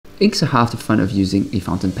Inks are half the fun of using a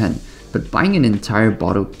fountain pen, but buying an entire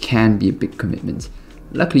bottle can be a big commitment.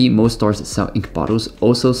 Luckily, most stores that sell ink bottles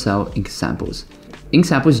also sell ink samples. Ink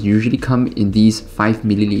samples usually come in these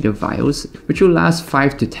 5ml vials, which will last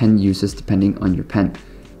 5 to 10 uses depending on your pen.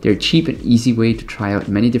 They're a cheap and easy way to try out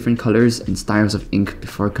many different colors and styles of ink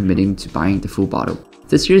before committing to buying the full bottle.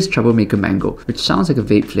 This year's Troublemaker Mango, which sounds like a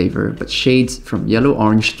vape flavor, but shades from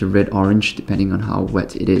yellow-orange to red-orange depending on how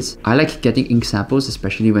wet it is. I like getting ink samples,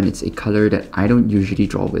 especially when it's a color that I don't usually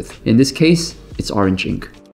draw with. In this case, it's orange ink.